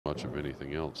much of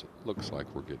anything else. It looks like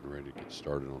we're getting ready to get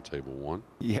started on table one.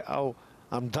 Yeah, oh,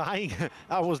 I'm dying.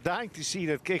 I was dying to see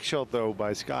that kick shot, though,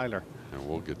 by Skyler. And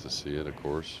we'll get to see it, of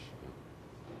course.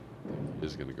 He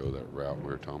is going to go that route we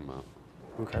were talking about.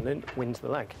 Wu Kun Lin wins the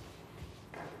leg.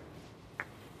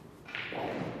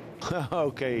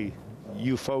 Okay,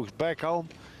 you folks back home.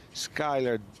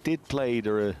 Skyler did play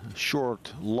the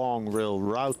short, long rail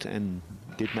route and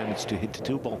did manage to hit the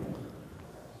 2-ball.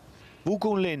 Wu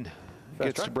Kun Lin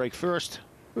gets the break first.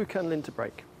 Wu Kun Lin to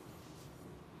break.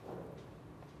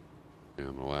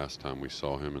 And the last time we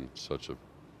saw him in such a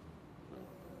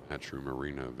Matchroom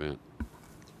arena event,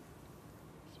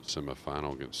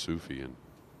 semifinal against Sufi, and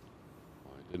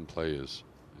well, he didn't play his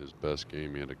best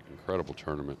game. He had an incredible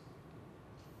tournament.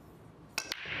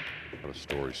 What a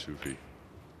story Sufi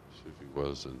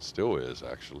was and still is,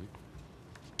 actually.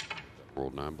 That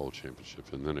World 9-Ball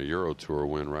Championship, and then a Euro Tour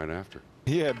win right after.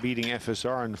 Yeah, beating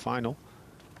FSR in the final.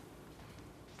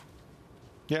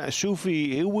 Yeah,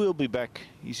 Sufi, he will be back.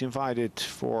 He's invited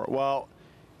for, well,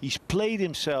 he's played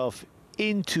himself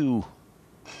into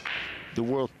the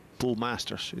World Pool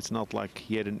Masters. It's not like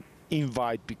he had an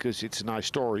invite because it's a nice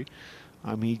story.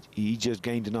 He just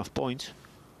gained enough points.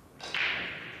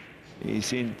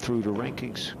 He's in through the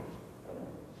rankings.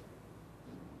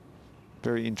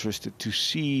 Very interested to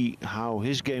see how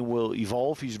his game will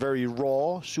evolve. He's very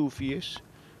raw, Sufi is,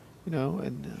 you know,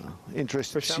 and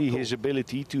interested to see his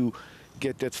ability to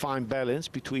get that fine balance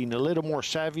between a little more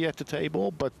savvy at the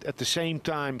table, but at the same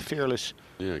time fearless.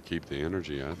 Yeah, keep the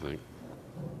energy, I think.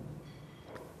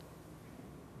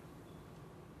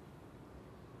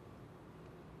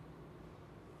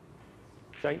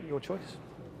 Shane, your choice.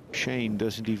 Shane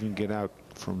doesn't even get out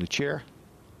from the chair.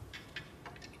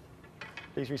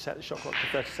 Please reset the shot clock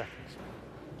to 30 seconds.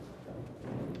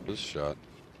 This shot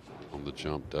on the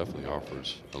jump definitely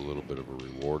offers a little bit of a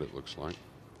reward, it looks like.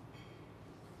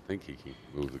 I think he can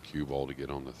move the cue ball to get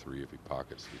on the 3 if he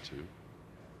pockets the 2.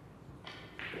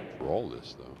 For all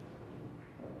this, though,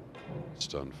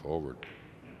 stunned forward.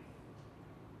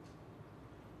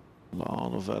 A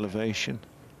lot of elevation.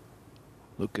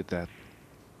 Look at that.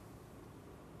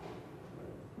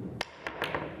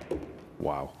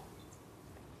 Wow.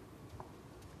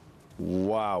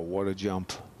 Wow, what a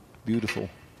jump. Beautiful.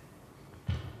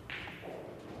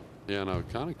 Yeah, and I'm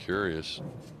kind of curious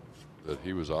that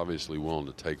he was obviously willing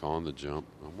to take on the jump.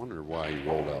 I wonder why he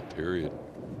rolled out, period,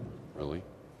 really.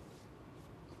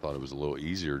 I thought it was a little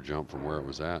easier jump from where it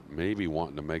was at. Maybe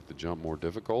wanting to make the jump more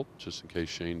difficult, just in case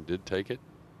Shane did take it.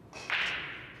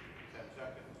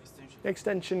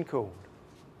 Extension called.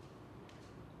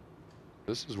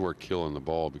 This is where killing the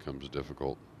ball becomes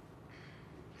difficult.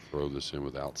 Throw this in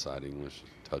with outside English,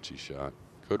 touchy shot.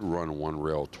 Could run one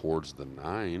rail towards the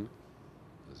 9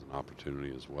 as an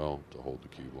opportunity as well to hold the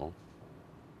cue ball.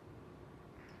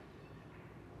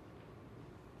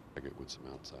 Take it with some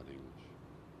outside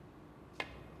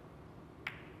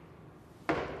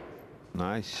English.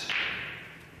 Nice.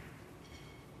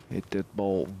 Hit that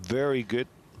ball very good.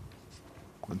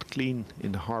 Went clean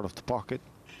in the heart of the pocket.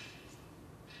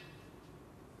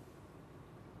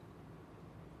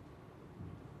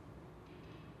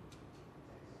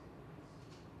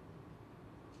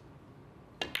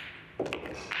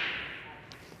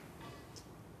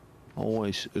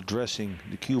 Always addressing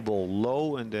the cue ball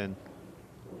low, and then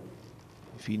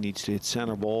if he needs to hit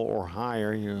center ball or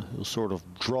higher, he'll sort of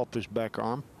drop his back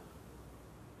arm.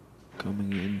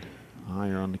 Coming in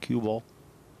higher on the cue ball.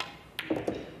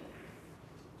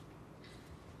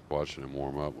 Watching him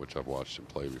warm up, which I've watched him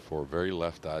play before. Very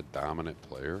left-eye dominant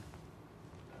player.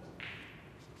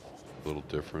 A little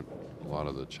different. A lot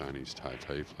of the Chinese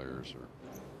Taipei players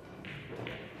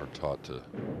are taught to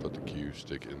put the cue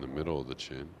stick in the middle of the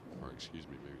chin. Or excuse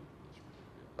me, maybe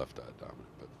left-eye dominant,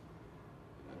 but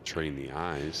train the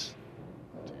eyes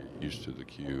to get used to the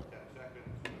cue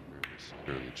in the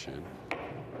center of the chin.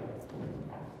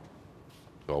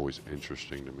 It's always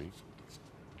interesting to me.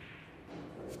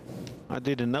 I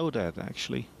didn't know that,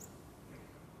 actually.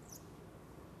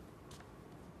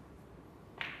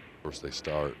 Of course, they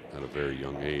start at a very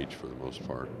young age for the most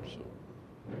part, so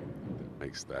that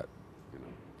makes that, you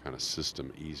know, kind of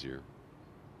system easier.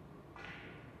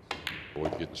 Boy,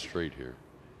 getting straight here.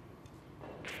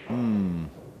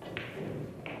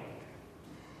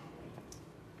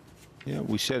 Yeah,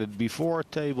 we said it before,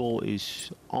 table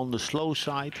is on the slow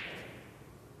side.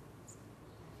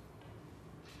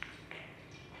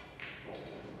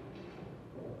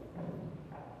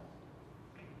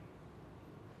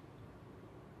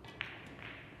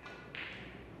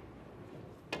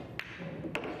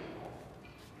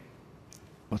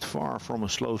 But far from a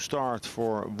slow start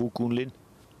for Wu Kun Lin.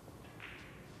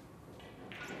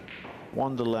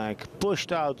 won the leg,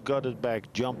 pushed out, got it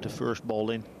back, jumped the first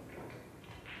ball in,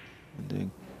 and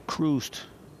then cruised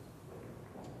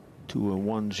to a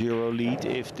 1-0 lead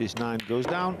if this 9 goes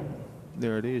down.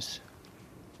 There it is.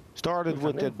 Started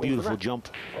with that beautiful jump.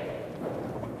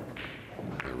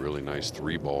 A really nice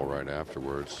 3-ball right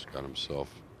afterwards. Got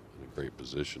himself in a great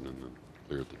position and then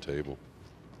cleared the table.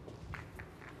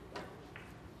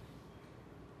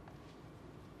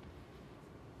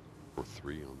 For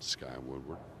 3 on Sky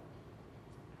Woodward.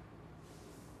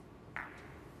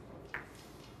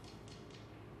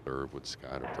 Serve with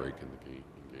Sky to break in the game,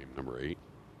 in game number 8.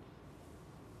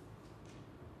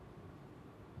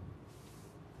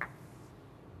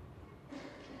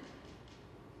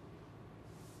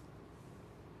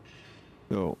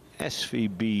 So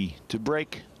SVB to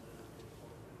break.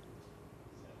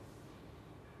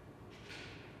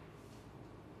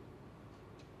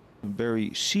 A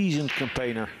very seasoned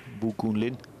campaigner, Wu Kun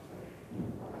Lin.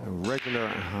 A regular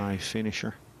high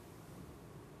finisher.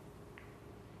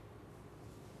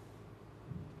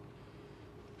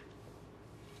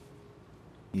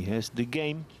 He has the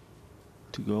game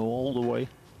to go all the way.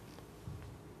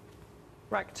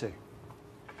 Rack 2.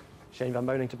 Shane van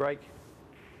Boening to break.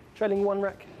 Trailing 1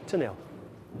 rack to 0.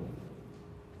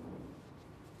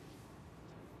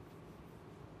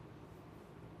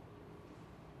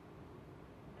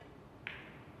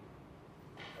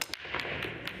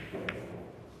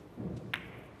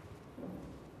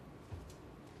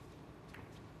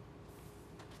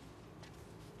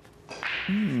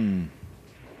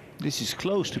 This is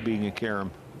close to being a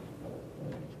carom.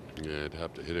 Yeah, I'd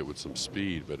have to hit it with some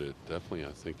speed, but it definitely,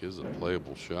 I think, is a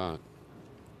playable shot.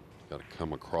 Got to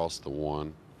come across the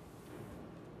 1.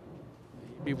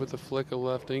 Maybe with a flick of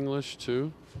left English,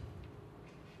 too.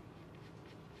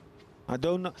 I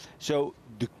don't know. So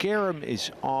the carom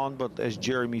is on, but as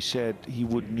Jeremy said, he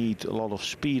would need a lot of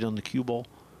speed on the cue ball.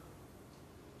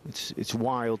 It's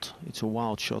wild. It's a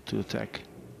wild shot to attack.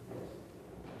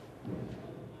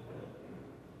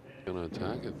 Gonna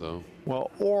attack it though.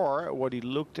 Well, or what he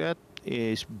looked at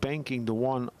is banking the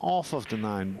 1 off of the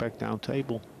 9 back down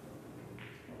table.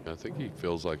 I think he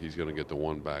feels like he's gonna get the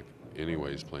 1 back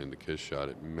anyways playing the kiss shot.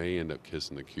 It may end up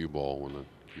kissing the cue ball when the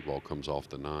cue ball comes off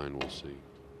the 9. We'll see.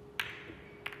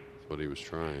 That's what he was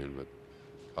trying, but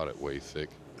caught it way thick.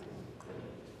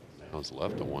 Now it's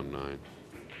left a 1-9.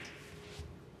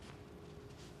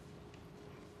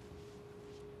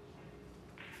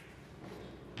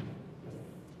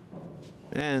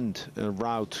 And a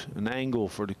route, an angle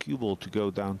for the cue ball to go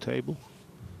down table.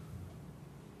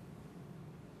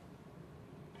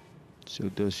 So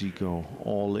does he go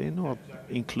all in or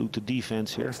include the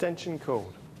defense here? Extension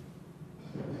called.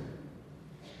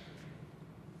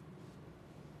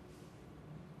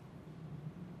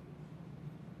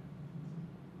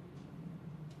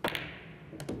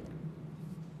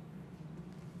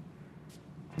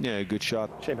 Yeah, good shot.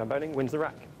 Shane van Boening wins the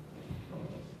rack.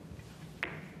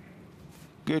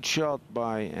 Good shot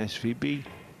by SVB.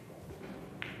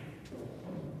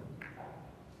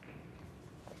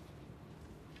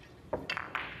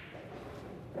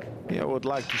 Yeah, I would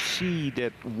like to see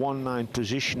that 1-9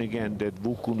 position again that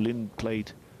Wu Kun Lin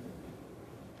played.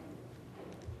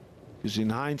 Because in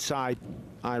hindsight,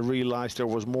 I realized there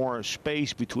was more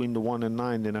space between the 1 and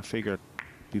 9 than I figured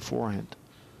beforehand.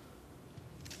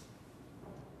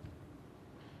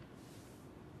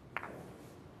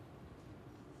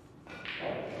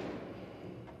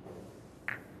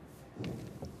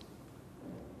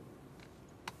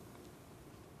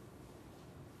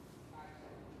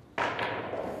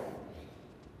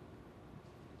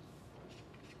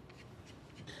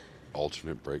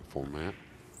 Alternate break format.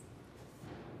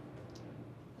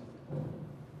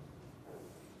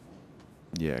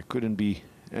 Yeah, couldn't be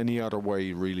any other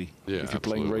way really. Yeah, if you're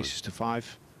playing races to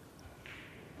 5.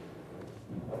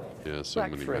 Yeah, so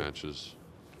Rack many 3. matches.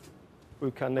 Wu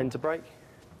Kun Lin to break.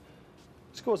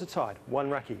 Scores are tied,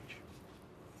 1 rack each.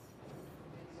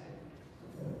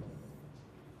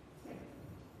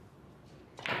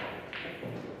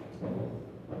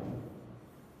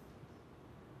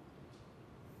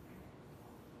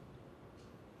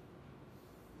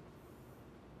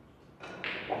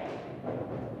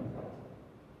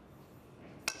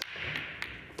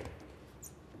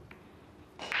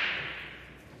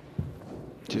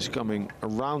 Just coming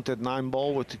around that 9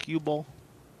 ball with the cue ball.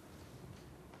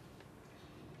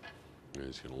 Yeah,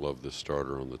 he's going to love this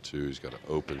starter on the 2. He's got an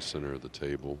open center of the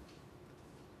table.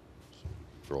 So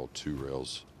draw 2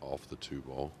 rails off the 2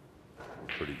 ball.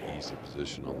 Pretty easy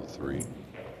position on the 3.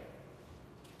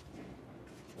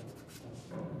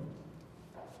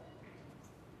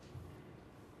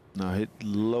 Now hit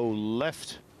low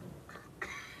left.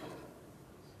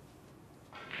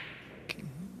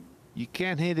 You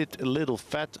can hit it a little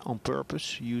fat on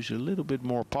purpose. Use a little bit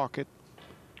more pocket.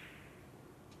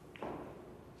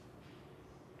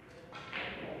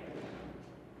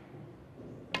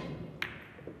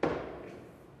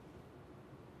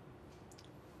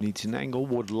 Needs an angle.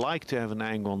 Would like to have an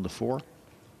angle on the 4.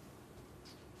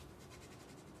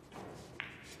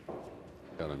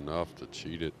 Got enough to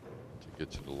cheat it to get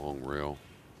to the long rail.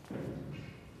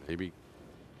 Maybe.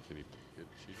 Can he get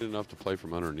cheated enough to play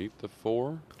from underneath the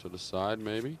 4 to the side,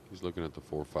 maybe? He's looking at the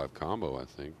 4-5 combo, I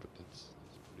think, but that's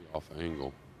pretty off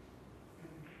angle.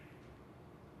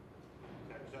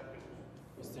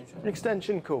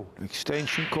 Extension called.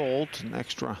 Extension called. An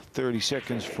extra 30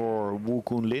 seconds for Wu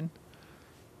Kun Lin.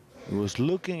 He was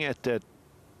looking at that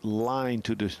line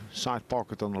to the side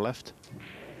pocket on the left.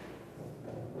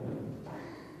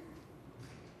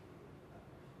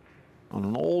 On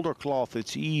an older cloth,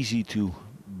 it's easy to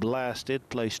blast it,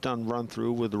 play stun run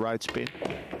through with the right spin.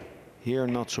 Here,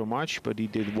 not so much, but he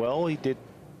did well. He did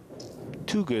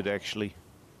too good, actually.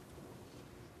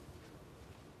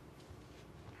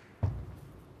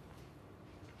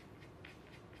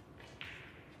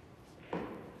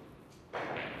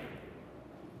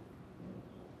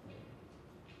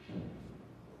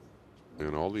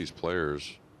 And all these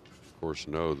players, of course,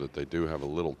 know that they do have a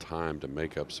little time to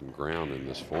make up some ground in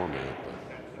this format, but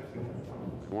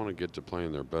they want to get to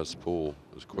playing their best pool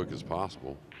as quick as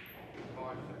possible.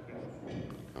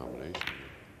 Combination.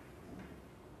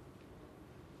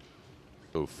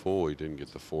 So full, he didn't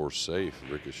get the 4 safe,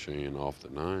 ricocheting off the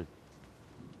 9.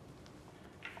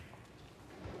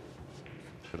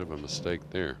 Bit of a mistake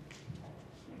there.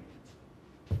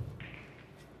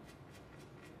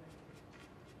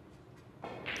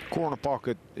 Corner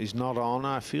pocket is not on,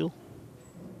 I feel.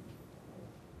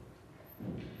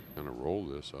 Gonna roll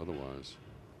this otherwise.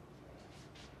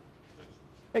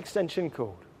 Extension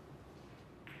called.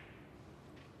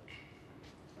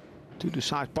 To the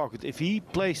side pocket. If he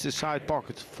plays the side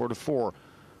pocket for the 4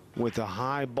 with a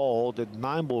high ball, that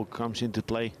 9 ball comes into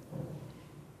play.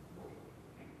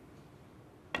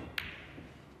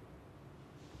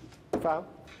 Foul.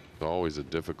 It's always a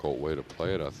difficult way to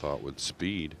play it, I thought, with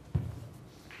speed.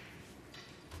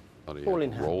 Thought he Ball had in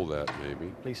to hand. roll that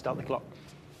maybe. Please start the clock.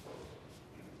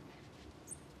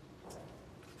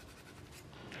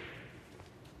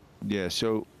 Yeah,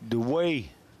 so the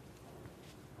way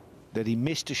that he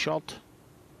missed the shot,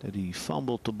 that he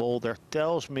fumbled the ball there,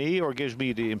 tells me, or gives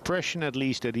me the impression at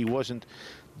least, that he wasn't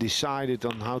decided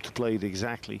on how to play it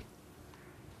exactly.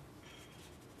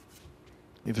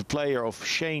 If a player of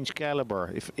Shane's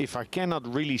caliber, if I cannot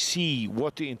really see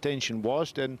what the intention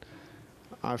was, then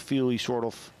I feel he sort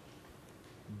of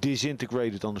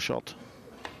disintegrated on the shot.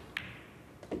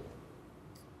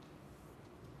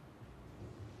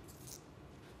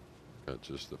 Got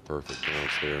just the perfect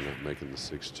bounce there, not making the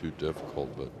 6 too difficult,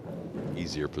 but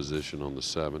easier position on the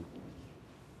 7.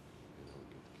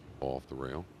 Off the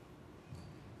rail.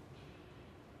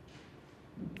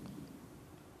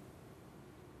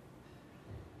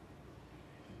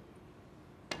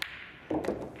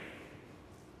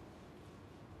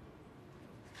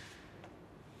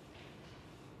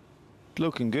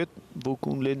 Looking good, Wu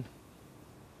Kun Lin.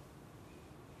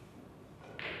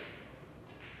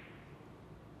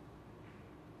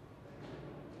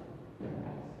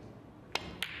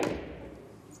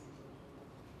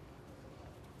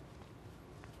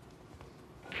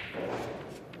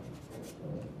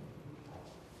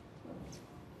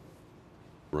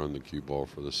 Run the cue ball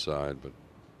for the side, but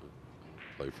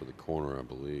play for the corner, I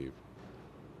believe.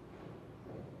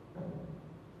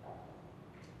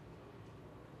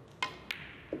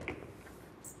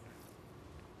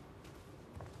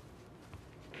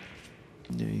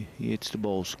 Yeah, he hits the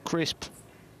balls crisp.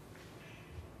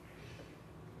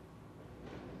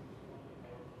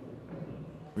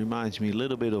 Reminds me a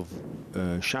little bit of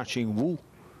Xiaoqing Wu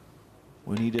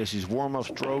when he does his warm-up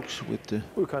strokes with the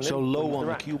so low on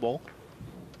the cue ball.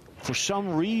 For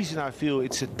some reason, I feel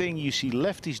it's a thing you see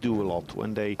lefties do a lot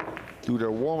when they do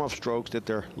their warm-up strokes, that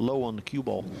they're low on the cue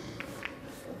ball.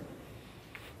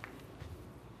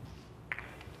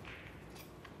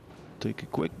 Take a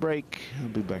quick break. I'll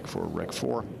be back for rec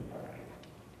 4.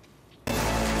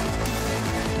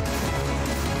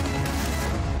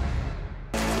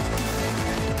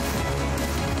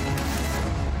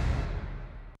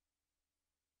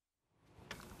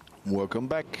 Welcome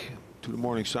back to the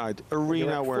Morningside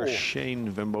Arena, where Shane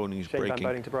Van Boening is Shane Van breaking.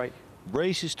 Boening to break.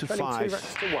 Races to Trailing 2 5.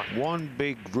 racks to 1. One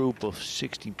big group of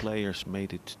 16 players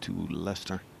made it to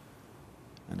Leicester.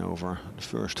 And over the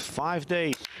first 5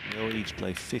 days, they'll each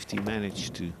play 50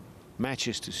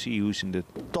 matches to see who's in the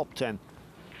top 10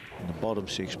 And the bottom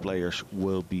 6 players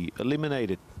will be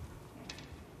eliminated.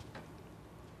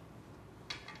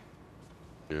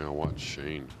 Yeah, I watched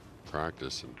Shane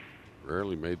practice and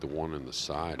rarely made the one in the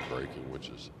side breaking, which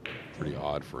is pretty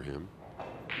odd for him.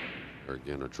 Or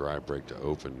again, a dry break to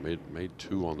open. Made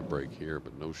 2 on the break here,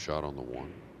 but no shot on the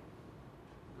 1.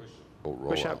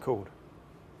 Push out called.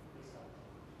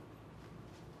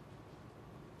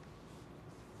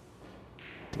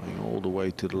 Playing all the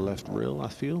way to the left rail, I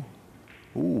feel.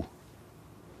 Ooh.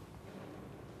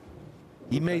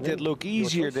 He made that look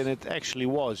easier than it actually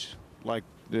was. Like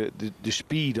the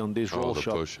speed on this roll the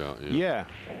shot. push out, yeah. Yeah.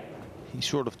 He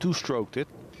sort of two-stroked it.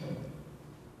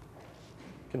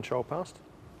 Control passed.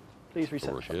 Please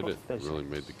reset. Or hit it. Really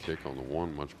made the kick on the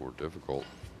 1 much more difficult.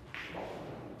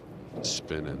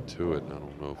 Spin into it. I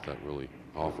don't know if that really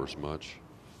offers much.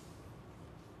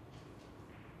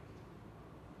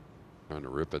 Trying to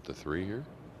rip at the 3 here.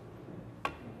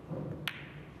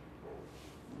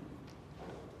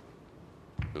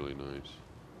 Really nice.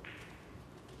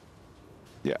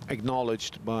 Yeah,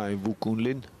 acknowledged by Wu Kun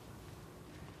Lin.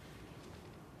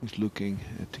 He's looking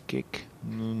at the kick.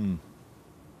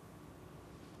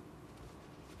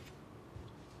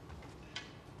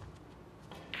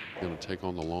 Going to take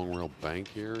on the long rail bank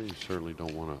here. You certainly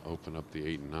don't want to open up the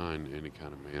 8 and 9 in any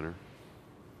kind of manner.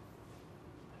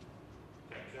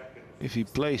 If he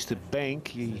plays the bank,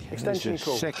 he has a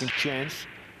second chance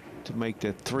to make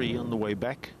that 3 on the way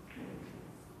back.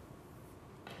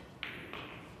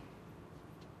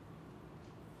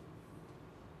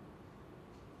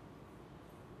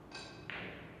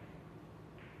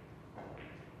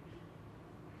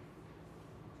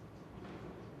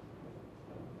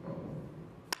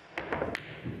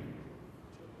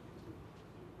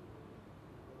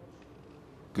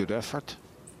 Good effort.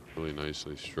 Really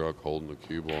nicely struck, holding the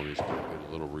cue ball, and he's going to get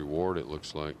a little reward, it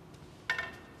looks like.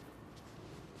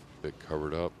 Bit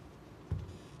covered up.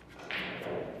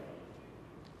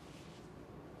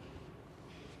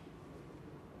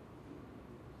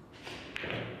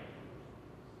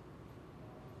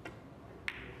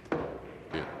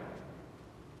 Yeah.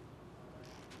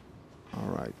 All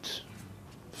right.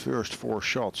 First 4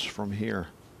 shots from here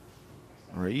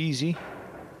are easy.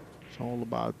 It's all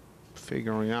about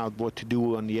figuring out what to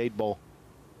do on the 8 ball.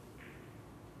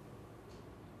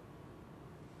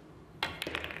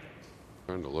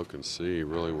 Trying to look and see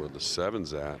really where the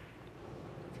 7's at. If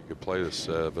you could play the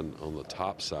 7 on the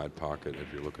top side pocket,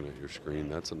 if you're looking at your screen,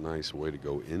 that's a nice way to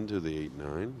go into the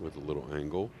 8-9 with a little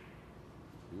angle.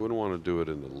 You wouldn't want to do it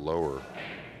in the lower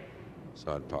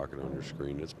side pocket on your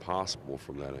screen. It's possible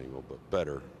from that angle, but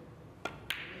better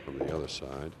from the other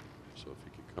side. So if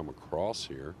you could come across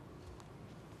here,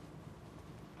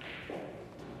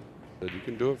 you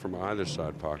can do it from either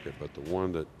side pocket, but the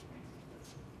one that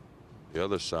the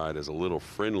other side is a little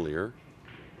friendlier.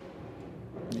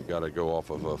 You got to go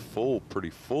off of a pretty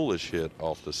foolish hit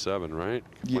off the 7, right?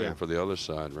 Playing for the other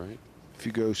side, right?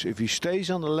 If he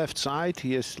stays on the left side,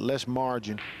 he has less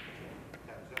margin.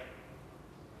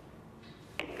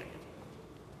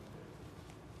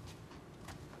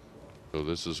 So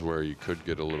this is where you could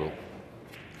get a little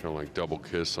kind of like double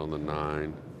kiss on the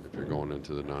 9 if you're going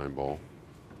into the 9 ball.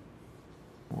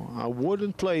 Well, I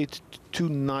wouldn't play it too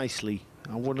nicely.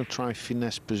 I wouldn't try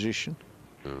finesse position.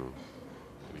 No.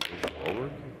 Can he go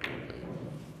forward? Okay.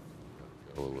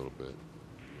 Go a little bit.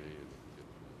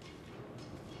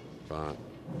 Fine.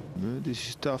 No, this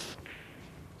is tough.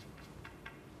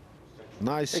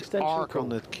 Nice Extension arc on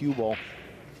that cue ball.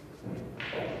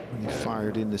 When he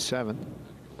fired in the 7.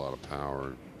 A lot of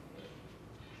power.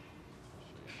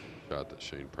 Shot that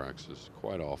Shane practices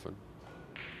quite often.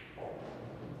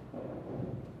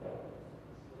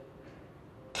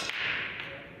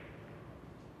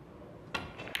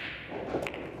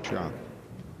 Shot.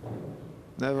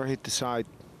 Never hit the side.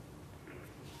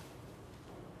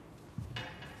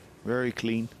 Very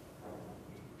clean.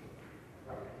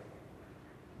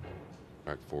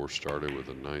 Track 4 started with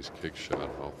a nice kick shot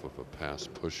off of a pass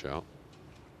push out.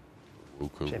 Wu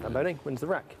Kun Shane Lin. Boening wins the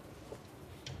rack.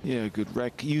 Yeah, good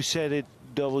rack. You said it,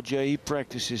 Double J. He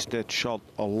practices that shot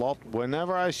a lot.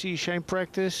 Whenever I see Shane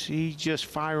practice, he's just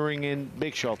firing in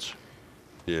big shots.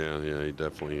 Yeah, he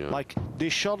definitely. Like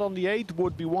this shot on the 8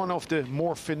 would be one of the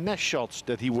more finesse shots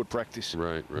that he would practice.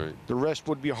 Right. The rest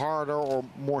would be harder or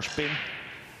more spin.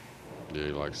 Yeah,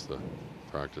 he likes to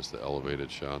practice the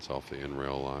elevated shots off the in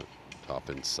rail line.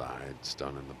 Top inside,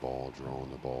 stunning the ball,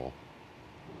 drawing the ball.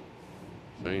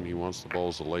 Shane, he wants the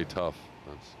balls to lay tough.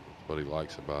 That's what he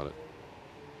likes about it.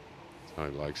 That's how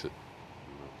he likes it.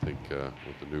 And I think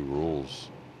with the new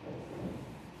rules,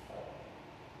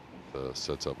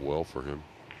 sets up well for him.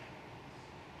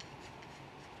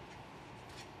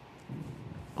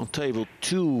 On table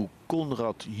 2,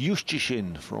 Konrad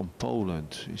Juszczyszyn from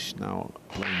Poland is now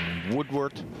playing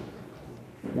Woodward.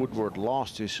 Woodward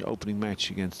lost his opening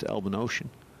match against Alban Ocean.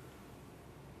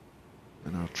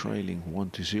 And now trailing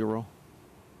 1-0.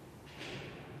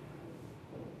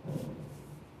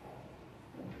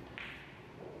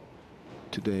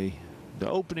 Today, the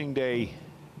opening day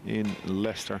in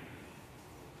Leicester.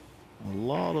 A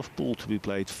lot of pool to be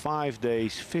played. 5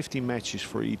 days, 50 matches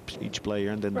for each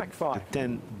player, and then Rack 5. the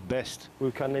 10 best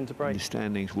Wu Kun Lin to in break. the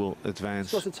standings will advance.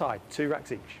 Scores are tied, 2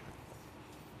 racks each.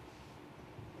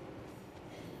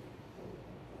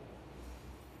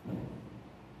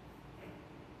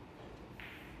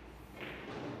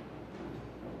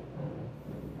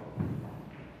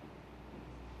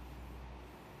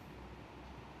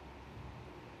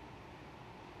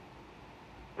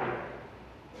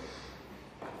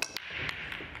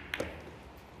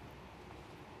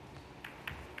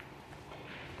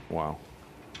 Wow.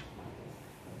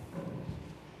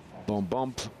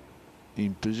 Bump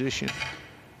in position.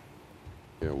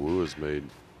 Yeah, Wu has made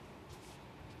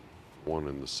 1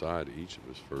 in the side each of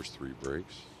his first 3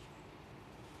 breaks.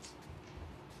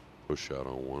 Push shot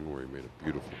on 1 where he made a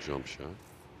beautiful jump shot.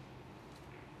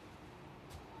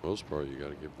 For the most part, you got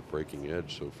to give the breaking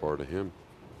edge so far to him.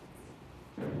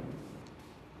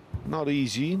 Not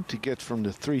easy to get from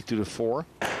the 3 to the 4.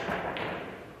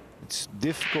 It's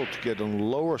difficult to get on the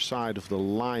lower side of the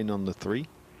line on the 3.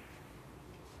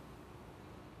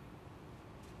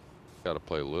 Got to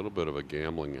play a little bit of a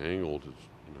gambling angle to,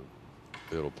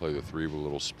 it'll play the 3 with a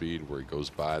little speed where he goes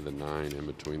by the 9 in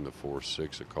between the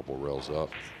 4-6 a couple rails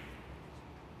up.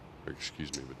 Or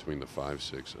excuse me, between the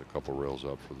 5-6 a couple rails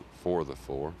up for the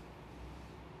 4.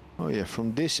 Oh yeah,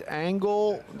 from this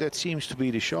angle, that seems to be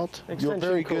the shot. You're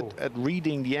very good at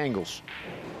reading the angles.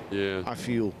 Yeah. I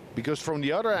feel. Because from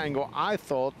the other angle, I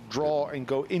thought draw and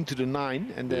go into the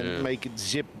 9 and then make it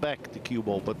zip back the cue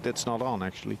ball, but that's not on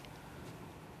actually.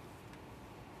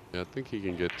 Yeah, I think he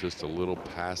can get just a little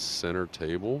past center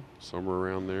table, somewhere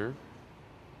around there.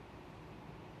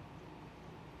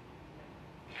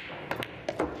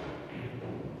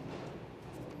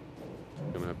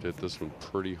 Gonna have to hit this one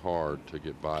pretty hard to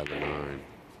get by the 9.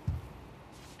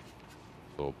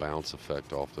 Little bounce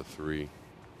effect off the 3.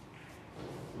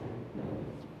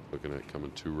 Looking at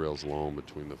coming 2 rails long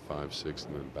between the 5-6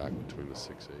 and then back between the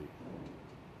 6-8.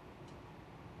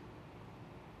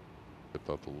 Whip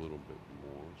up a little bit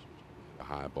more, so it's a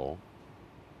high ball.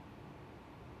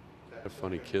 A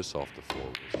funny kiss off the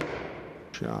 4.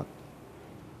 Shot.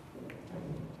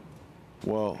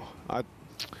 Well,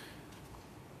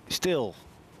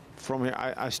 from here,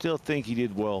 I still think he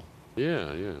did well.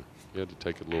 Yeah, yeah. You had to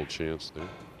take a little chance there.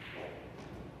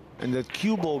 And that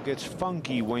cue ball gets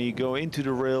funky when you go into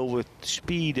the rail with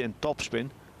speed and topspin.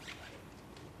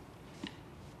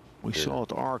 We saw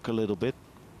it arc a little bit.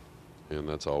 And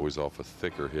that's always off a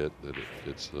thicker hit that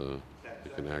it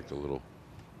can act a little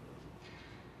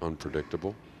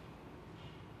unpredictable.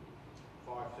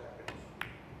 5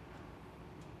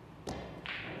 seconds.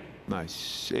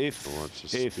 Nice. Watch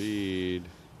the speed.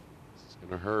 It's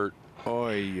gonna hurt.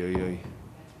 Oi, oi, oi.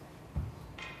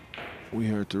 We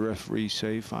heard the referee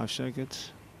say 5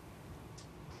 seconds.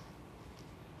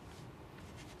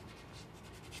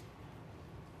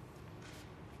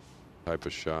 Type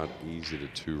of shot, easy to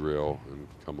 2 rail and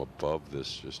come above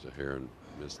this just a hair and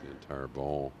miss the entire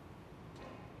ball.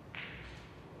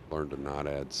 Learn to not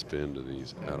add spin to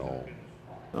these at all.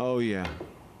 Oh yeah.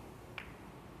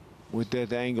 With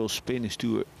that angle, spin is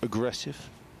too aggressive.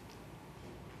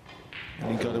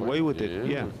 And he got away with it,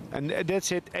 yeah. And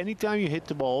that's it. Anytime you hit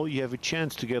the ball, you have a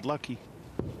chance to get lucky.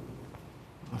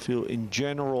 I feel in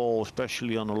general,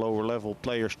 especially on a lower level,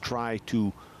 players try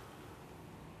to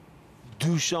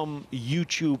do some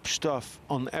YouTube stuff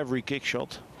on every kick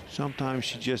shot.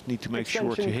 Sometimes you just need to make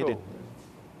sure to hit it.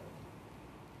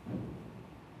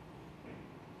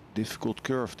 Difficult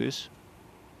curve, this.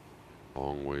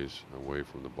 Long ways away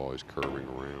from the ball. He's curving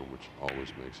around, which always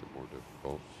makes it more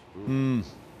difficult.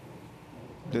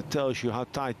 That tells you how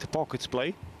tight the pockets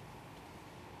play.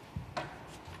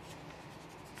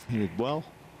 Hit it well.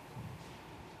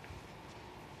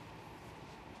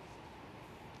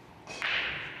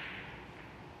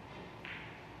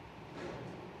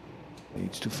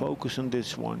 Needs to focus on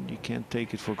this one. You can't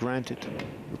take it for granted.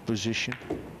 The position.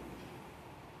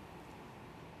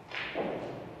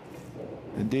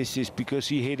 And this is because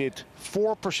he hit it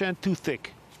 4% too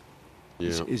thick.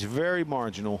 Yeah. It's very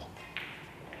marginal.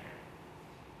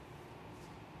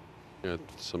 Yeah,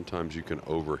 sometimes you can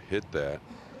overhit that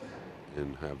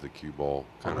and have the cue ball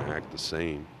kind of act the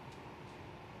same.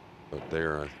 But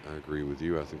there, I agree with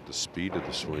you. I think the speed of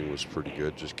the swing was pretty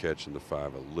good, just catching the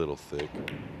 5 a little thick.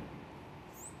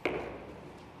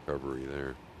 Recovery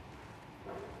there.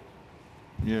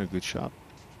 Yeah, good shot.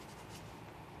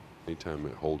 Anytime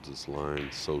it holds its line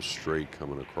so straight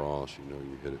coming across, you know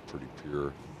you hit it pretty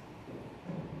pure.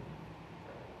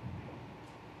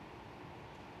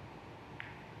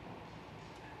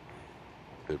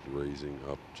 Hip raising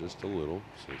up just a little,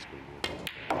 so it's going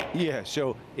to be Yeah,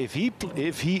 so if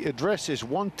he addresses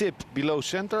one tip below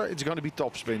center, it's going to be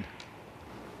topspin.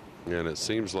 and it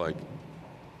seems like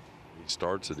he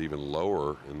starts it even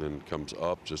lower and then comes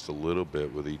up just a little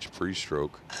bit with each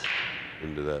pre-stroke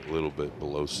into that little bit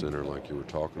below center like you were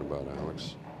talking about,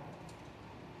 Alex.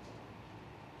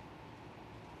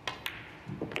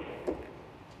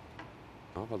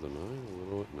 Top of the 9 a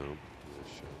little bit, no.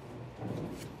 Nice shot.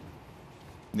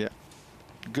 Yeah.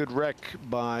 Good wreck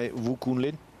by Wu Kun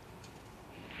Lin.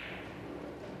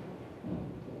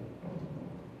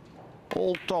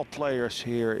 All top players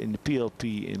here in the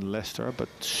PLP in Leicester, but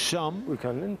some Wu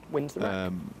Kun Lin wins the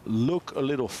rack. look a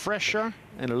little fresher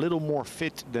and a little more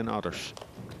fit than others.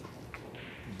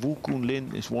 Wu Kun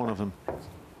Lin is one of them.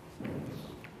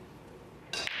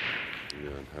 Yeah,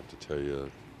 I'd have to tell you,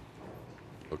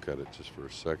 look at it just for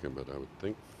a second, but I would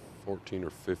think 14 or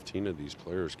 15 of these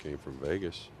players came from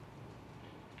Vegas.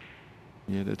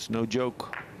 Yeah, that's no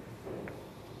joke.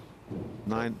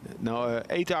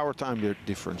 8-hour time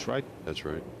difference, right? That's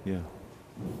right. Yeah.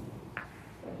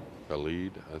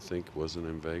 Khalid, I think, wasn't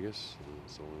in Vegas.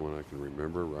 It's the only one I can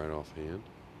remember right offhand.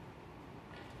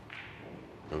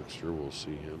 Youngster, we'll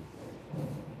see him.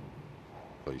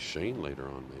 Play Shane later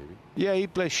on, maybe. Yeah, he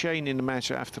plays Shane in the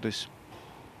match after this.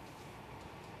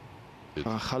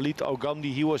 Khalid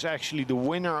Al-Ghamdi, he was actually the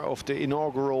winner of the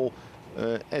inaugural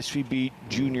SVB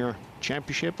Junior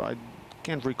Championship. I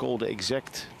can't recall the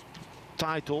exact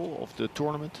title of the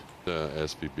tournament.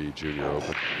 SVB Junior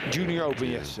Open. Junior Open,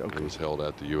 Yeah, yes. It Okay. was held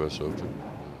at the U.S. Open.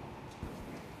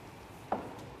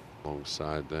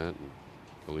 Alongside that, and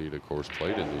Khalid, of course,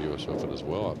 played in the U.S. Open as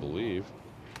well, I believe.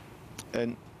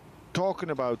 And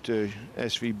talking about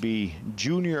SVB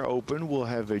Junior Open, we'll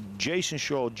have a Jason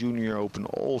Shaw Junior Open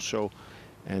also,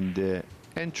 and the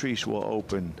entries will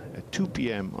open at 2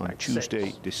 p.m. on Rack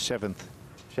Tuesday 6. the 7th.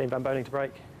 Shane Van Boening to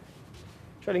break.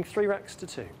 Trailing 3 racks to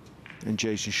 2. And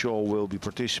Jason Shaw will be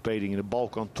participating in the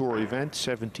Balkan Tour event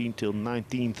 17th till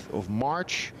 19th of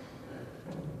March.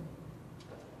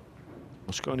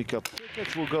 Mosconi Cup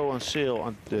tickets will go on sale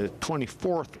on the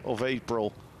 24th of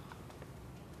April.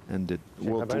 And the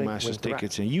World Tour Boening Masters wins the rack.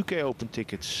 tickets and UK Open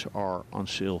tickets are on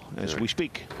sale as Yeah. we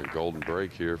speak. A golden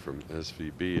break here from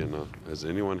SVB. And has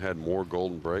anyone had more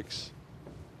golden breaks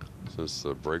since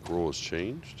the break rule has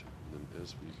changed than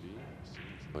SVB?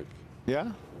 Seems like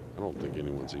Yeah? I don't think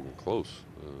anyone's even close.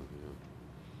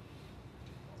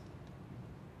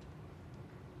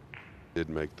 Did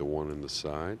make the one in the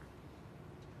side.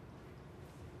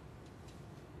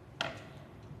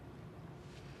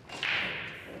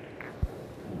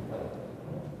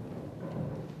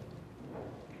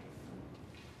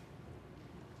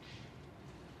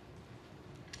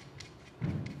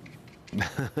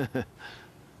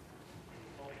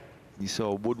 You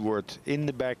saw Woodward in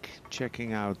the back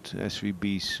checking out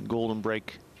SVB's golden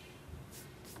break.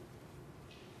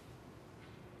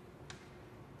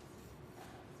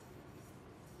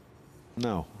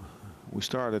 No, we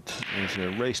started as a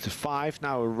race to 5,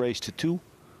 now a race to 2.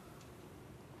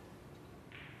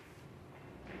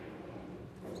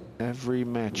 Every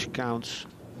match counts.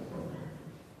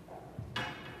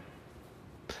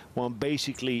 Well,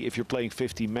 basically, if you're playing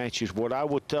 50 matches, what I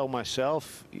would tell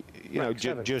myself, you know, Rack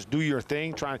 7. just do your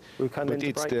thing. Try, Wu Kun Lin but to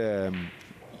it's break. the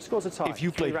Scores a tie. if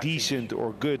you 3 play racks each. decent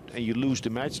or good and you lose the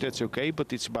match, that's okay.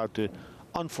 But it's about the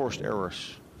unforced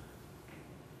errors,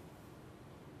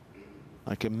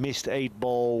 like a missed 8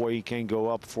 ball where you can go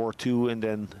up 4-2 and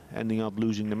then ending up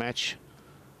losing the match.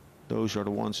 Those are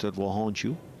the ones that will haunt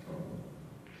you.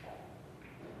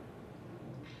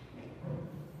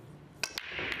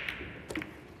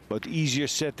 But easier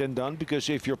said than done, because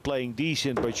if you're playing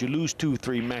decent but you lose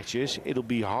 2-3 matches, it'll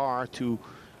be hard to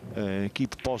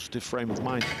keep a positive frame of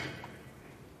mind.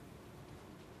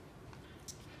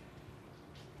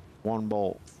 One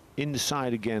ball in the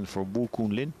side again for Wu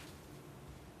Kun Lin.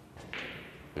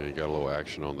 And he got a little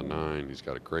action on the 9. He's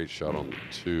got a great shot on the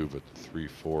 2, but the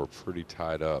 3-4 pretty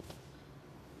tied up.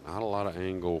 Not a lot of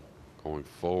angle going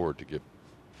forward to get,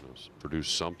 you know, produce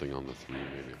something on the 3,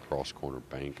 maybe a cross corner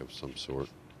bank of some sort.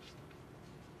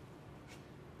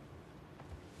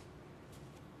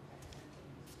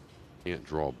 Can't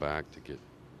draw back to get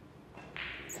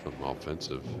something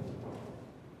offensive.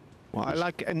 Well, I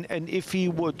like, and if he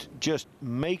would just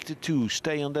make the 2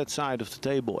 stay on that side of the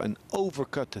table and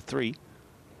overcut the 3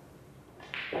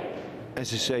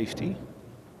 as a safety,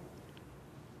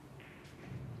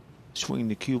 swing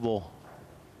the cue ball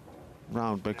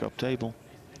round back up table.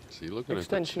 Is he looking at the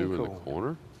Extension 2 in the call.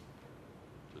 corner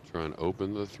to try and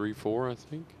open the 3-4? I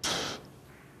think.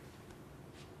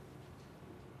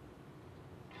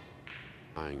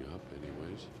 Eyeing up,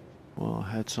 anyways. Well,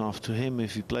 hats off to him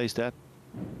if he plays that.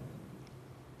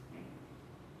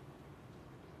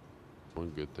 One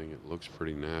good thing, it looks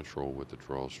pretty natural with the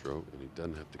draw stroke, and he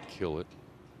doesn't have to kill it.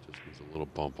 Just needs a little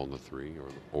bump on the 3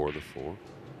 or the 4.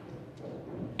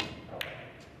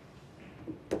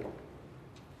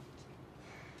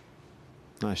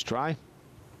 Nice try.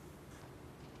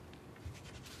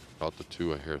 Got the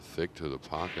 2 a hair thick to the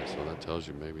pocket, so that tells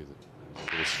you maybe that a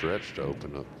little stretch to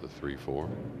open up the 3-4.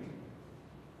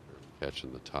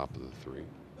 Catching the top of the 3.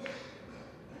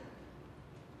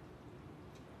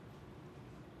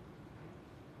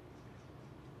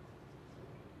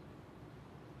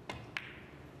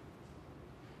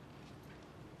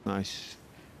 Nice.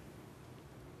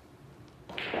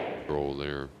 Roll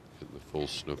there, hitting the full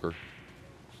snooker.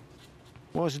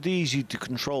 Was it easy to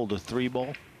control the 3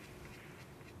 ball?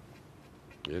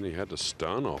 And he had to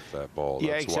stun off that ball.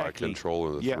 Yeah, That's exactly. why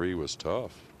controlling the Yeah. 3 was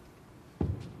tough.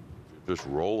 Just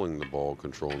rolling the ball,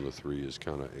 controlling the 3 is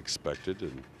kind of expected,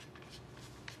 and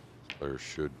players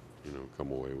should, you know,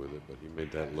 come away with it. But he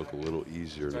made that look a little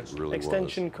easier than it really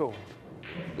Extension was. call.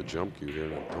 The jump cue here,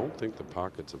 and I don't think the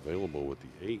pocket's available with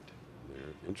the 8 there.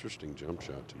 Interesting jump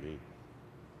shot to me.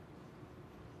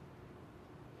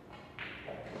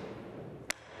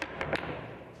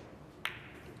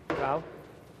 Foul.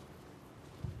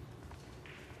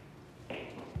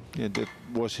 Yeah, that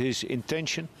was his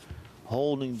intention.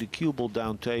 Holding the cue ball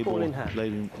down table, Ball in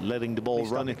hand. letting the ball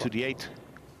Restart run the into clock. the 8.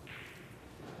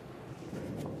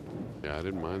 Yeah, I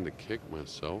didn't mind the kick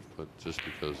myself, but just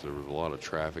because there was a lot of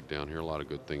traffic down here, a lot of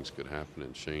good things could happen,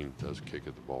 and Shane does kick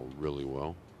at the ball really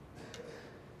well.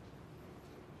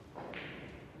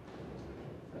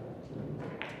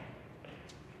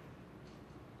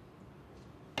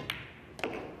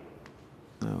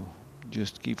 No,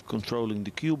 just keep controlling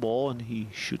the cue ball and he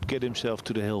should get himself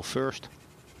to the hill first.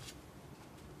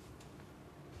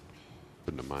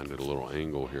 Couldn't have minded a little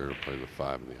angle here to play the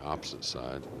 5 on the opposite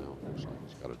side. No, looks like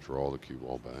he's got to draw the cue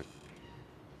ball back.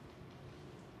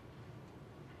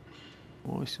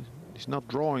 Oh, he's not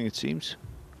drawing, it seems.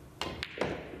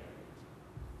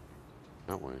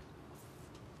 That way.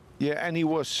 Yeah, and he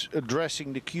was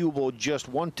addressing the cue ball just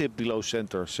 1 tip below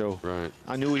center, so Right.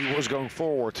 I knew he was going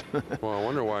forward. Well, I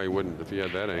wonder why he wouldn't, if he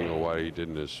had that angle, why he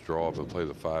didn't just draw up and play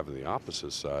the 5 on the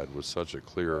opposite side with such a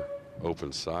clear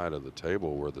open side of the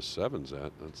table where the 7's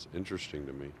at. That's interesting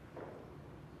to me.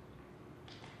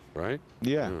 Right?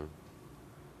 Yeah.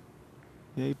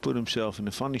 Yeah, he put himself in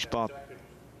a funny spot.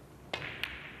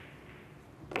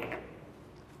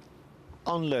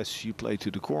 Unless you play to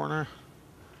the corner.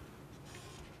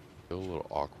 Still a little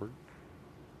awkward.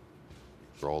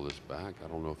 Draw this back. I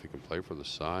don't know if he can play for the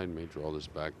side. May draw this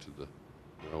back to the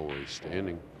rail where he's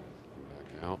standing.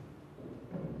 Back out.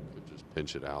 Could just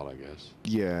pinch it out, I guess.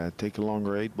 Yeah, take a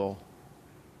longer 8 ball.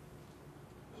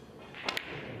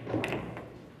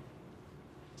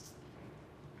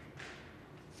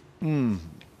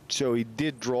 So he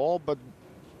did draw, but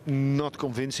not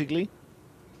convincingly.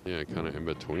 Yeah, kind of in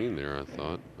between there, I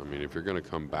thought. I mean, if you're going to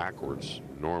come backwards,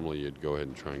 normally you'd go ahead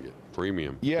and try and get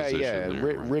premium Yeah, position yeah,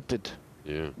 there, right? rip it.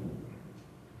 Yeah.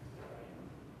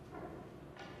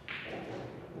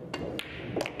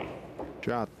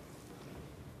 Shot.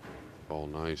 All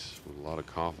nice with a lot of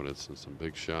confidence and some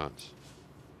big shots.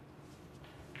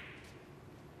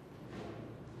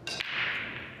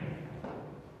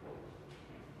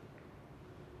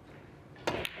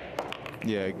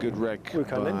 Yeah, good wreck Wu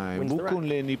Kun Lin by wins Wu the Kun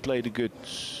Lin. He played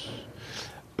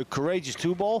a courageous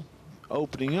 2 ball,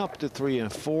 opening up the 3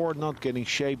 and 4, not getting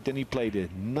shaped. Then he played a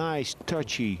nice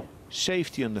touchy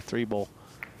safety on the 3 ball,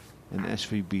 and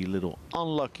SVB a little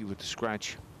unlucky with the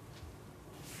scratch.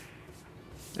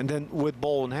 And then with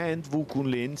ball in hand, Wu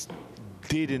Kun Lin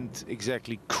didn't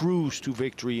exactly cruise to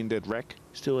victory in that wreck.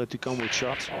 Still had to come with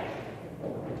shots.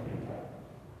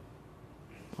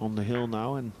 On the hill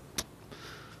now, and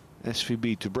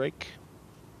SVB to break.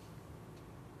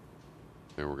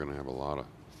 And we're going to have a lot of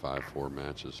 5-4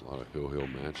 matches, a lot of hill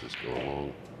matches go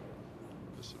along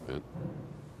this event.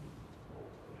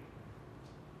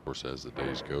 Of course, as the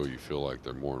days go, you feel like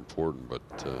they're more important, but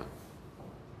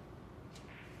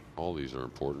all these are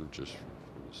important just from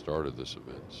the start of this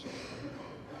event. So.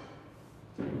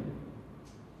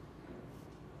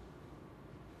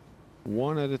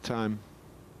 one at a time.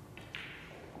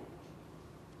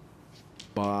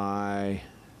 By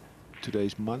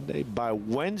today's Monday. By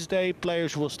Wednesday,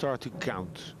 players will start to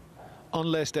count.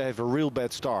 Unless they have a real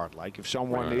bad start. Like if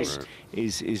someone Right,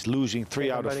 is losing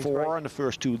 3 out of 4 on the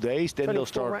first 2 days, then they'll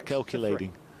start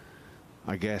calculating,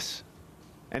 I guess.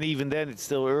 And even then, it's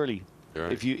still early.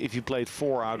 Right. If you played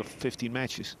 4 out of 15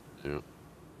 matches. Yeah.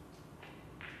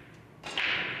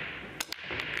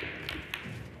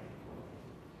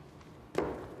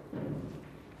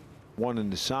 One in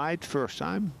the side, first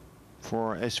time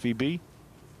for SVB.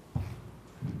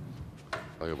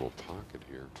 Playable pocket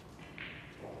here.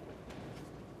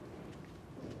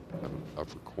 Have an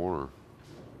upper corner.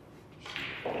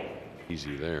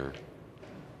 Easy there.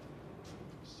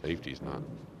 Safety's not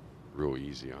real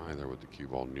easy either with the cue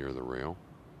ball near the rail.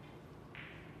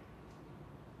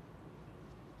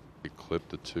 You clip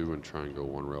the 2 and try and go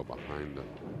 1 rail behind the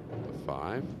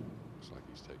 5. Looks like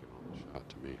he's taking on the shot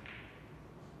to me.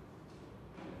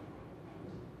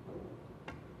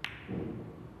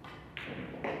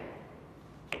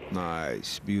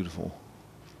 Nice, beautiful.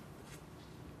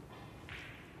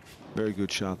 Very good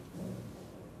shot.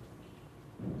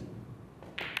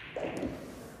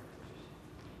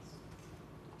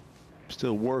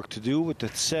 Still work to do with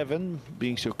that 7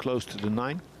 being so close to the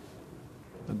 9.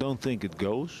 I don't think it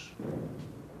goes.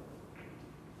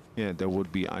 Yeah, that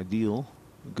would be ideal.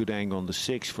 A good angle on the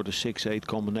 6 for the 6-8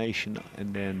 combination,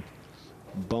 and then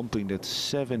bumping that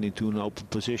 7 into an open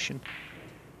position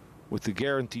with the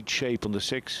guaranteed shape on the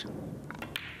 6.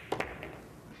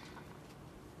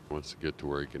 Wants to get to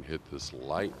where he can hit this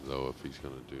light, though, if he's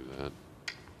going to do that.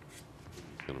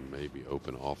 He's going to maybe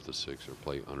open off the 6 or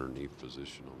play underneath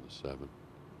position on the 7.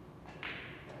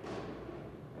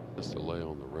 Just to lay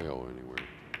on the rail anywhere.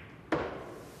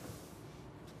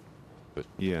 But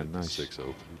Yeah, the nice. 6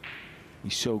 open.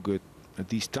 He's so good at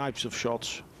these types of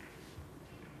shots.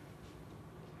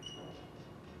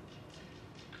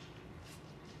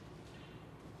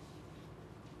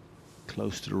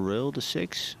 Close to the rail, the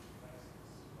 6.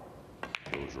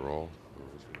 Goes raw.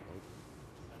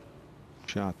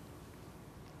 Shot.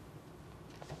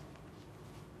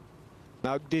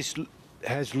 Now this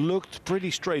has looked pretty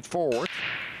straightforward,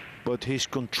 but his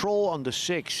control on the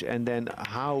 6 and then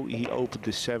how he opened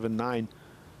the 7-9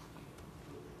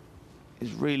 is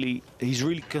he's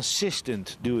really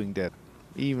consistent doing that.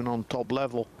 Even on top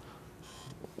level,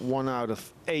 1 out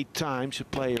of 8 times a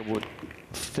player would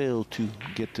fail to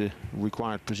get the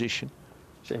required position.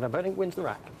 Shane van Boening wins the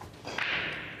rack.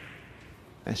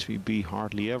 SVB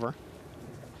hardly ever.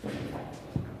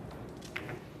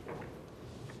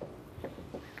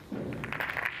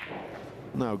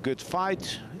 Now, good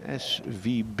fight.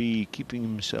 SVB keeping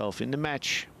himself in the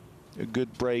match. A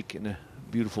good break and a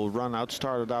beautiful run out.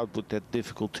 Started out with that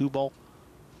difficult 2-ball.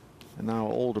 And now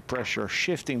all the pressure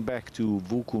shifting back to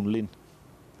Wu Kun Lin.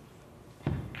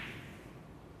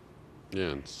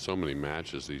 Yeah, and so many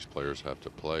matches these players have to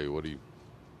play. What do you,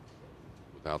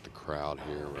 without the crowd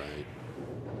here, right?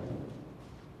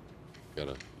 You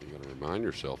gotta remind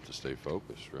yourself to stay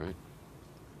focused, right?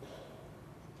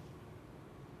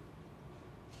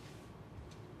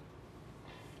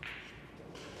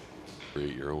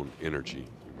 Create your own energy,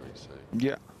 you might say.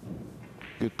 Yeah,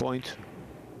 good point.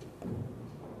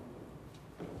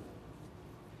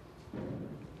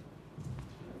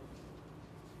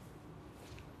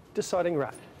 Deciding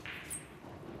rack.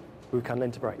 Wu Kun Lin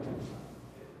to break.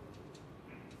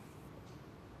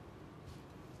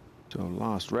 So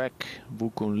last rack, Wu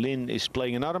Kun Lin is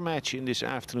playing another match in this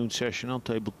afternoon session on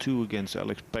table 2 against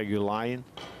Alex Pagulayan.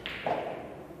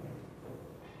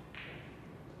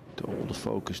 All the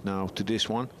focus now to this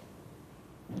one.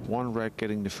 1 rack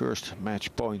getting the first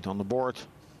match point on the board.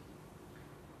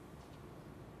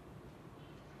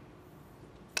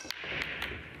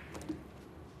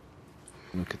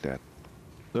 Look at that.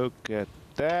 Look at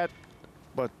that.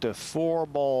 But the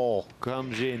 4-ball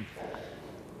comes in.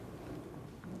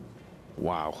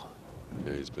 Wow.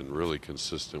 Yeah, he's been really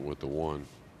consistent with the 1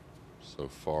 so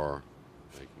far,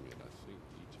 making it, I think,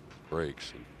 each of his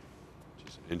breaks and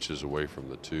just inches away from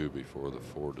the 2 before the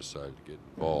 4 decided to get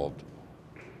involved.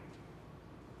 He's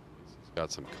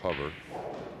got some cover.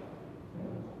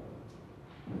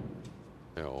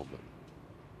 Hell, but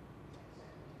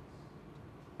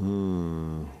I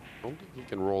don't think he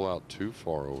can roll out too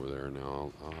far over there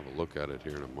now. I'll have a look at it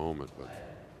here in a moment, but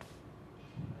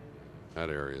that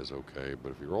area is okay.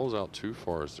 But if he rolls out too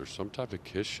far, is there some type of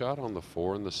kiss shot on the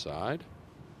 4 in the side?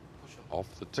 Off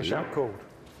the 2? Push out called.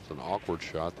 It's an awkward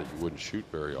shot that you wouldn't shoot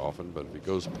very often, but if he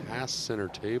goes past center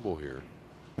table here,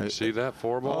 you see that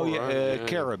 4-ball? Oh, yeah, right?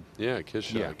 Karam. Yeah, kiss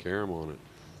shot, Yeah. Karam on it.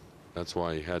 That's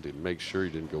why he had to make sure he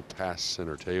didn't go past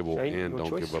center table Shane, and your don't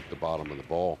choice. give up the bottom of the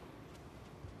ball.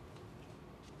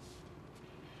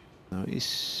 Now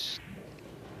it's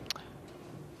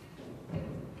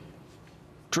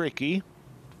tricky.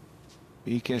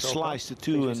 He can Control slice pass. the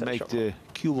two Please and reset make shot the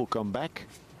cue ball come back.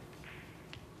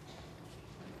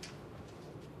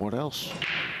 What else?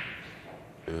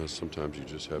 Yeah, sometimes you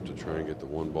just have to try and get the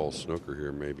one ball snooker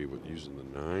here, maybe with using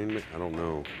the 9. I don't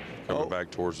know. Coming Oh. back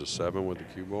towards the 7 with the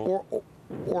cue ball.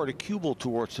 Or the cue ball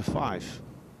towards the 5.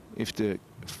 If the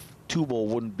 2 ball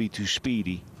wouldn't be too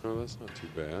speedy. No, that's not too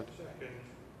bad.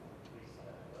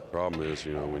 Problem is,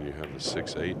 you know, when you have the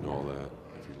 6-8 and all that,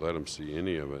 if you let him see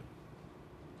any of it,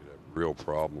 you could have real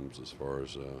problems as far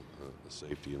as the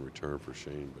safety in return for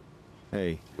Shane. But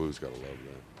Hey, Wu's got to love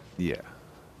that. yeah.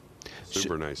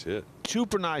 Super nice hit.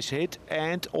 Super nice hit,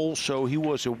 and also he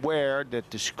was aware that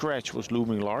the scratch was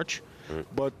looming large. Right.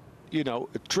 But, you know,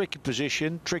 a tricky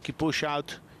position, tricky push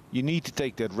out, you need to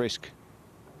take that risk.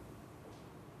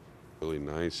 Really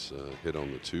nice hit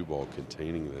on the 2 ball,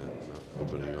 containing that, not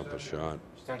opening up a shot.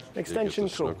 Extension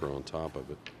Get the cool. snooker on top of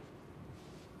it.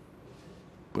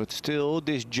 But still,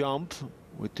 this jump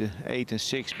with the 8 and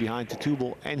 6 behind the 2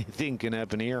 ball, anything can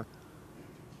happen here.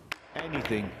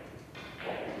 Anything.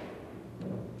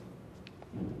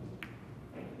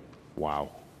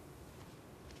 Wow.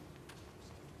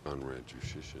 Conrad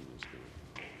Jushishin is going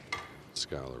to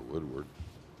Skylar Woodward.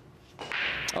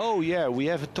 Oh yeah, we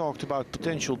haven't talked about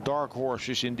potential dark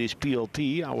horses in this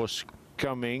PLP. I was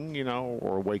coming, you know,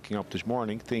 or waking up this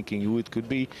morning thinking who it could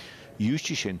be.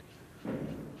 Jushishin.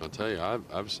 I'll tell you,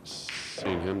 I've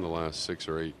seen him the last 6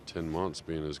 or 8, 10 months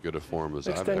being as good a form as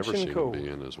I've ever Extension seen cool. him be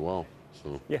in as well.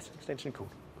 So Yes, extension cool.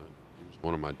 he was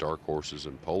one of my dark horses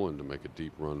in Poland to make a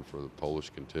deep run for the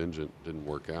Polish contingent. Didn't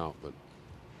work out, but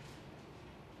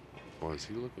boy, is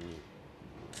he looking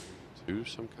at 2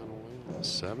 some kind of way? On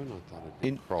 7? I thought it'd be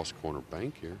In- cross corner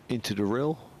bank here. Into the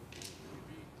rail.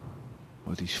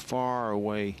 But he's far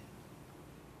away.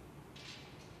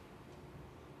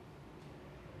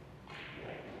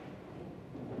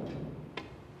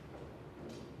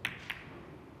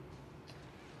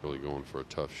 Really going for a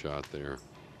tough shot there.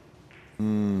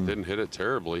 Didn't hit it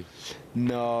terribly.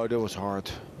 No, that was hard.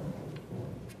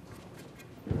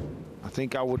 I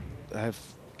think I would have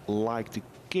liked the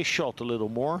kiss shot a little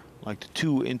more, like the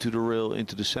 2 into the rail,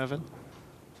 into the 7.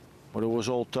 But it was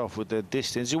all tough with that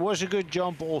distance. It was a good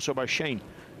jump also by Shane.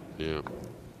 Yeah.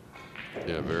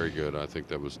 Yeah, very good. I think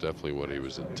that was definitely what he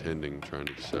was intending, trying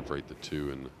to separate the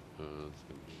 2. And it's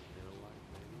gonna be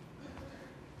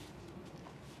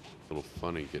a little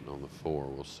funny getting on the 4.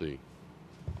 We'll see.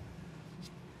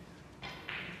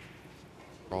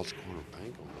 Cross corner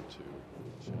bank on the 2.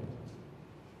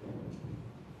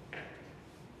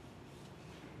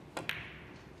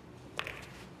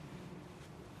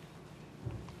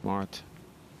 Smart.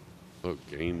 Look,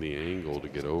 gain the angle to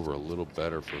get over a little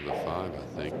better for the 5, I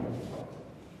think.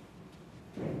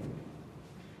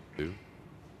 2.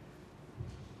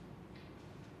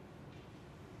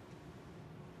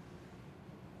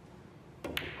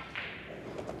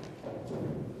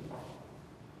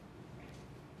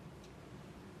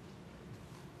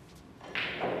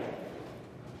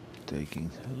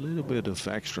 Taking a little bit of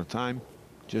extra time.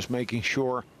 Just making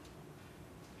sure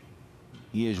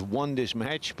he has won this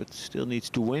match, but still needs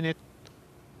to win it.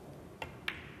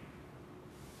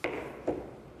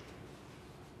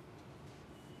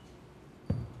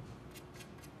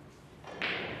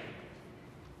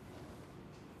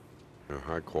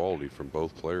 High quality from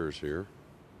both players here.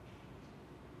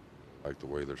 Like the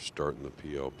way they're starting the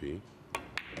PLP.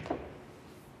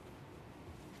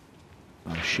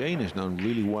 Shane has done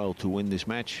really well to win this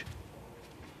match.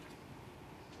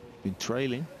 Been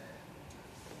trailing.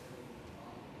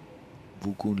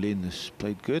 Wu Kun Lin has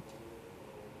played good.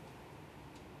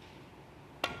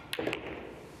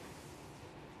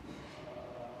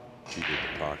 He did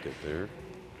the pocket there.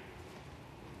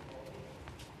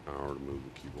 Power to move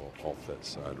the cue ball off that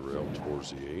side rail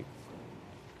towards the 8. Looks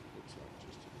like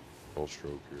just a full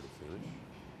stroke here to finish.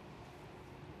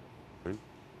 Right.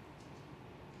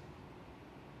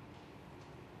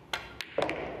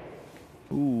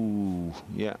 Ooh,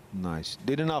 yeah, nice.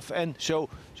 Did enough. And so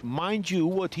mind you,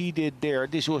 what he did there,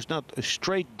 this was not a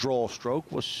straight draw stroke,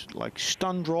 was like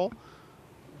stun draw.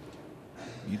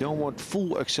 You don't want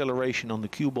full acceleration on the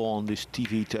cue ball on this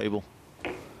TV table.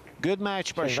 Good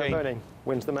match by Shane Shane. Van Boening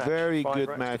wins the match. Very 5 good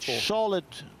racks to match. 4. Solid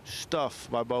stuff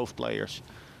by both players.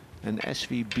 And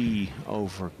SVB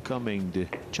overcoming the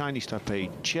Chinese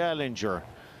Taipei challenger.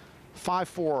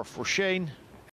 5-4 for Shane.